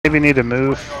Maybe need to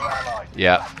move.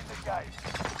 Yeah.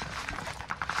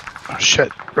 Oh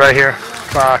shit, right here.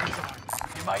 Fuck.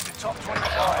 You made the top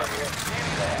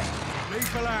 25.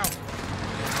 Lethal out.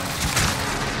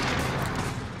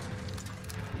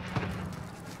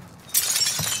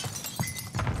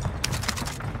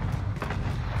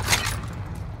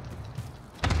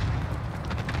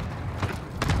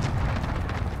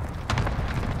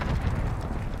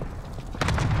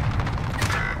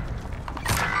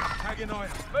 Tagging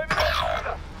item. Moving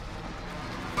on.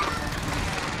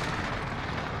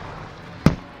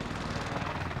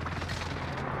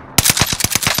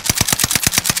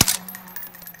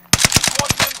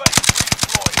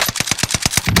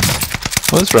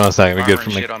 Well, this round's not gonna be good for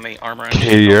me. On me. Armor on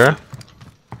Here.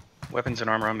 Weapons and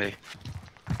armor on me.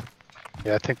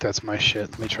 Yeah, I think that's my shit.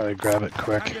 Let me try to grab it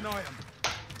quick. Tagging item.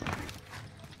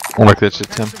 I'll mark that shit,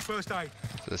 Tim. First aid.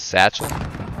 The satchel.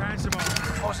 Ransom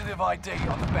armor. Positive ID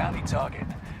on the bounty target.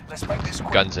 Let's make this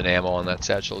quick. Guns and ammo on that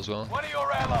satchel as well. One of your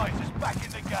allies is back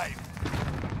in the game.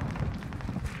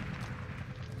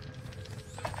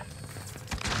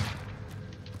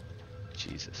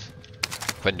 Jesus.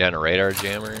 Putting down a radar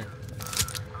jammer.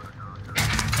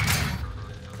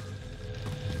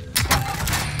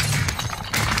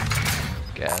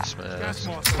 Gas mask.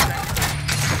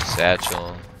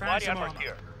 Satchel. Body armor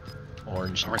here.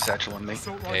 Orange Armor satchel on me.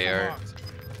 AR.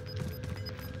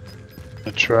 I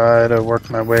try to work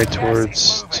my way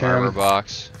towards Armor Tim.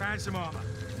 box. Ransom armor.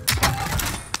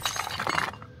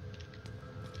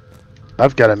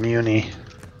 I've got a muni.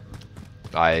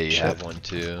 I Shit. have one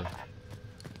too.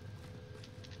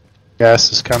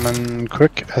 Gas is coming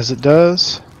quick as it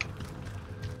does.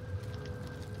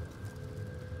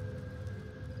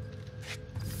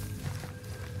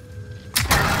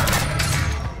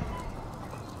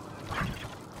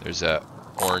 There's a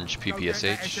orange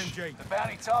PPSH. The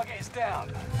bounty target is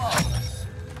down. Marvelous.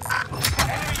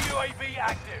 Enemy UAV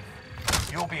active.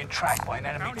 You're being tracked by an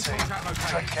enemy team.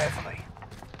 Tread carefully.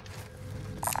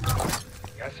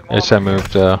 Yes, I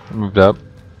moved up.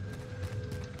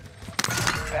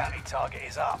 Bounty target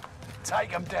is up.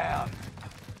 Take them down.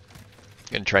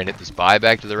 Gonna try and hit this buy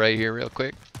back to the right here real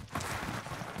quick.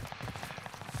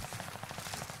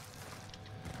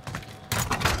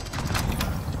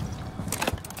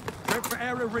 Look for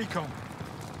area recon.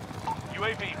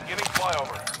 UAV beginning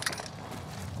flyover.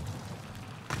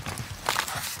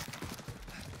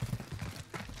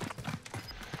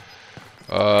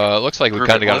 Looks like we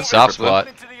kind of got a soft spot.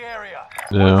 Into the area.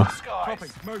 Yeah. Copy.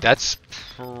 Move. That's.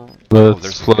 That's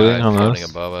There's a floating guy on floating us.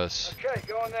 above us. Okay,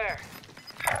 go on there.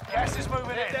 Gas is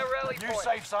moving in. New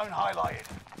safe zone highlighted.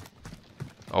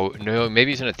 Oh no,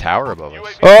 maybe he's in a tower above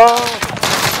us. Oh!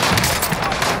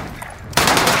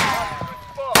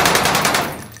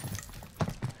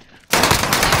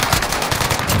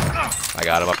 I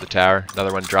got him up the tower.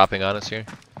 Another one dropping on us here.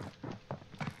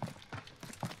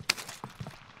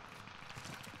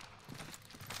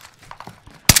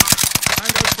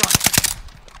 Tango front.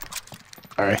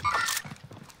 Alright.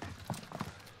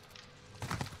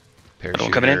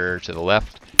 coming in. Parachuter to the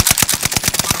left.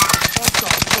 Hostile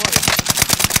spotted.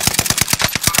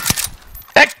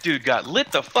 That dude got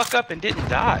lit the fuck up and didn't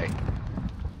die.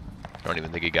 I don't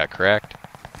even think he got cracked.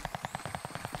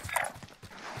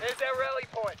 There's that rally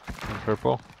point.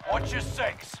 Purple. Watch your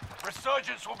six.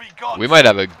 Resurgence will be gone. We might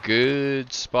have a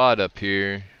good spot up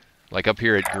here. Like up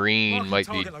here at green might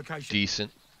be Target location.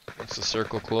 decent. Once the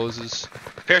circle closes.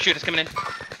 Parachute is coming in.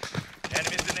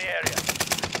 Enemies in the area.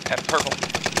 Have purple.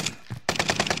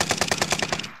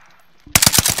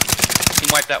 Team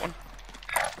wipe that one.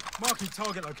 Marking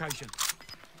target location.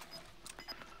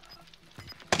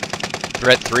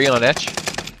 Threat 3 on etch.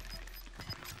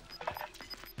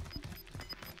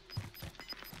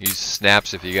 Use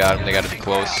snaps if you got them. They got to be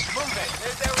close. Move it.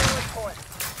 There's that rally point.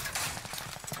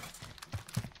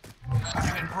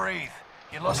 You can breathe.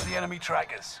 You lost the enemy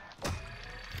trackers.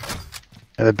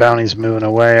 Yeah, the bounty's moving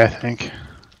away, I think.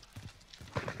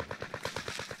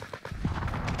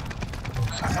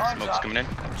 Time's Smoke's up. coming in.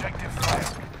 Objective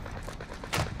failed.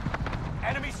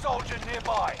 Enemy soldier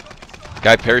nearby.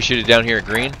 Guy parachuted down here at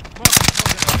green.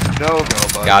 No go,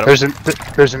 bud. Got him.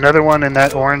 There's another one in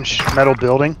that orange metal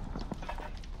building.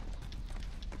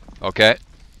 Okay.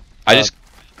 I just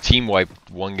team wiped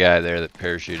one guy there that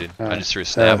parachuted. I just threw a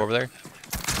snap over there.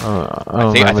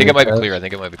 I think it might be clear. I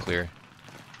think it might be clear.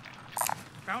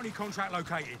 Bounty contract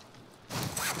located.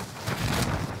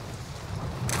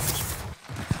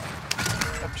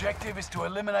 Objective is to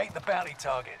eliminate the bounty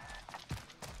target.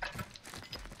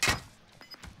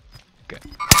 Okay.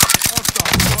 Hostile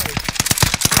spotted.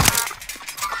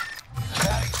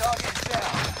 Bounty target is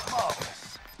down.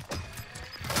 Marvelous.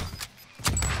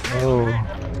 Oh.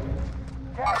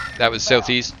 That was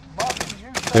southeast.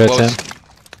 Yeah, Close. Tim.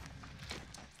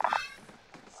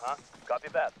 Copy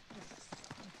that.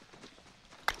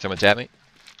 Someone tap me.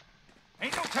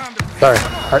 Ain't no time to Sorry,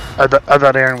 I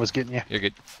thought Aaron was getting you. You're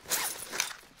good.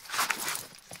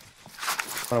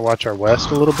 Want to watch our west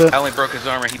a little bit? I only broke his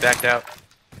armor. He backed out.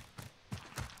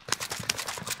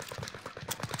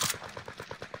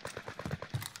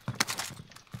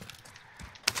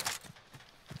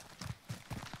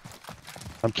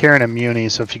 I'm carrying a muni,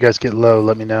 so if you guys get low,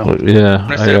 let me know. Yeah, I'm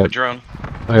gonna set up a drone.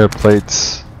 I got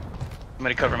plates.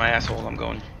 Somebody cover my asshole. I'm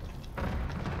going.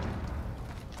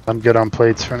 I'm good on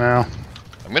plates for now.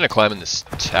 I'm gonna climb in this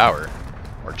tower,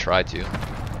 or try to.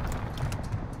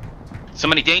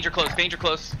 Somebody danger close. Danger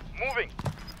close. moving.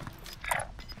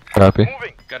 Copy.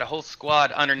 Moving. Got a whole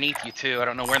squad underneath you too. I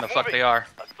don't know where in the fuck they are.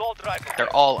 Assault rifle.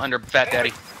 They're all under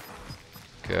FatDaddy.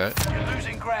 Okay. You're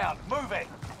losing ground. Move it.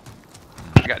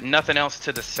 I got nothing else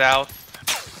to the south.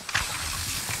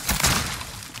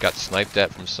 Got sniped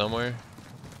at from somewhere.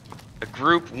 The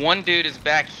group, one dude is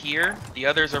back here. The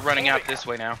others are running out this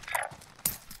way now.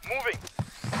 Moving.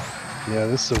 Yeah,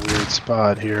 this is a weird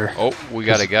spot here. Oh, we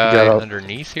got a Just guy got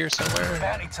underneath here somewhere.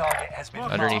 Bounty target has been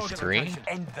Underneath marked. green.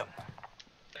 End them.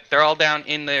 They're all down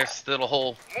in this little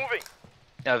hole. Moving.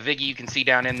 Viggy, you can see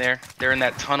down in there. They're in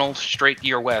that tunnel straight to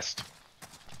your west.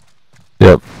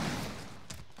 Yep.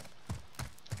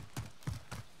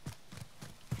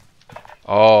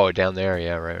 Oh, down there.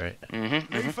 Yeah, right.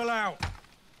 Mm-hmm. Out.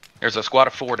 There's a squad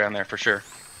of 4 down there for sure.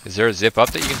 Is there a zip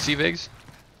up that you can see, Vigs?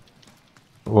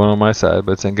 One on my side,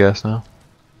 but it's in gas now.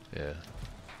 Yeah.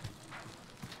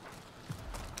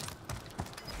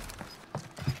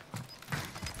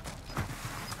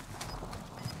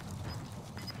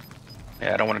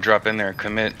 Yeah, I don't want to drop in there and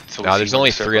commit. So No, there's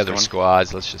only 3 other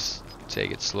squads. Let's just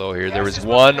take it slow here. There was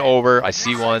one over. I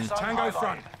see one. Tango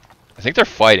front. I think they're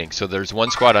fighting. So there's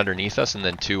one squad underneath us and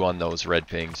then 2 on those red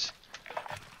pings.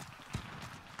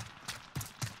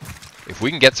 If we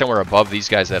can get somewhere above these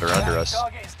guys that are under us.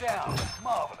 Target is down.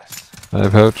 Marvelous. I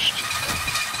poached.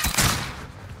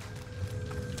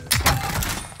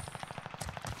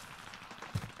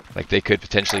 Like they could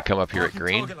potentially come up here at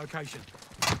green.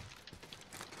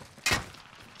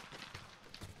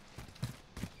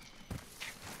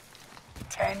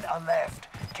 10 are left.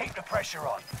 Keep the pressure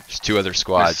on. There's 2 other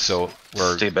squads, so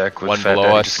we're Stay back with one FatDaddy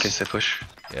below us. just in case they push.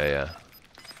 Yeah.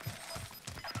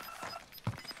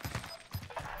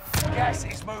 Gas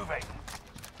is moving.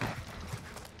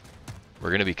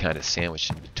 We're gonna be kind of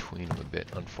sandwiched in between them a bit,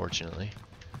 unfortunately.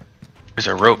 There's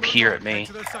a rope here at me.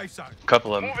 A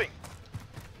couple of them. Moving.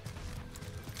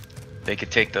 They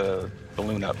could take the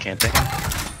balloon up, can't they?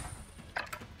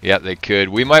 Yeah, they could.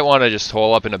 We might want to just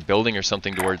hole up in a building or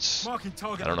something towards. I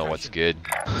don't know what's good.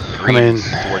 Green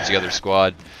towards the other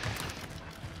squad.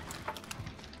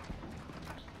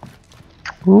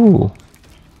 Ooh.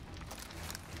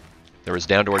 There was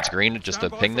down towards green, just a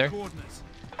ping there.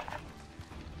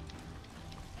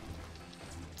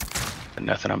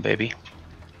 Nothing on baby.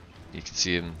 You can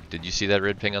see him. Did you see that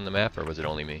red ping on the map, or was it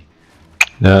only me?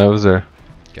 Yeah, I was there.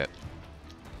 Okay.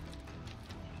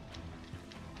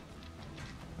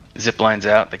 Zip line's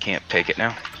out. They can't take it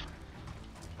now.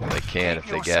 Well, they can if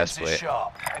Keep they your gas senses play it.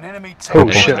 sharp. An enemy Oh,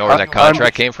 Anyone shit. know where that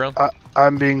contract came from?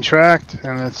 I'm being tracked,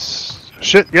 and it's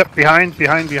shit. Yep, behind.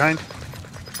 Gas is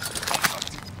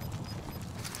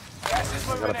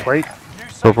Got moving a in. plate. New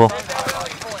safe Purple. zone down by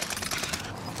point.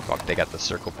 Fuck, they got the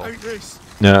circle pull.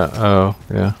 Yeah, oh,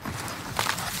 yeah.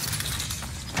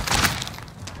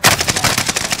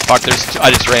 Fuck,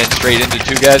 I just ran straight into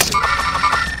 2 guys.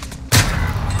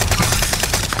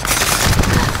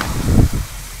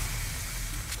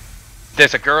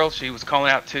 There's a girl. She was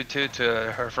calling out to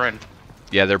her friend.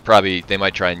 Yeah, they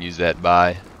might try and use that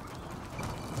buy.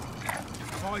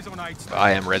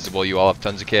 I am resible. You all have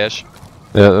tons of cash.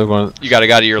 Yeah, they're going. You got a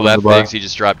guy to your On left, the bar. Vigs. He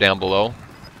just dropped down below.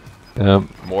 Yeah.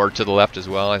 More to the left as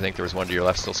well. I think there was one to your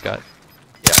left still, Scott.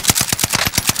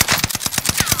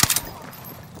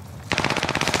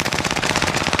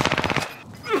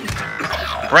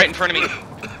 Right in front of me.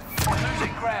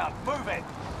 Losing ground. Move it.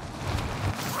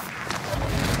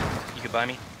 You could buy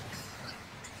me.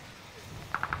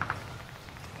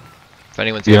 If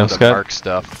anyone's Yeah, able to Scott. mark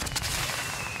stuff.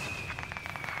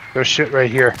 There's shit right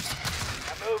here.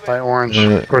 By orange.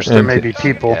 Yeah, Of course, there and- may be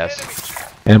people. Yes.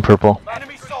 And purple.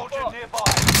 Enemy soldier nearby.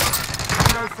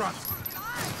 Go front.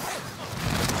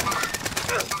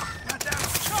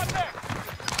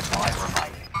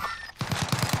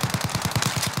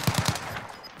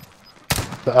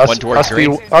 One towards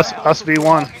green. Us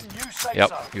V1. New safe Yep.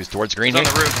 zone. He was towards He's green on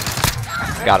here. the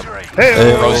roof. Got him. Victory.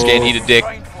 Hey, Rose scan, eat a dick.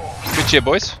 Rainfall. Good shit,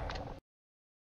 boys.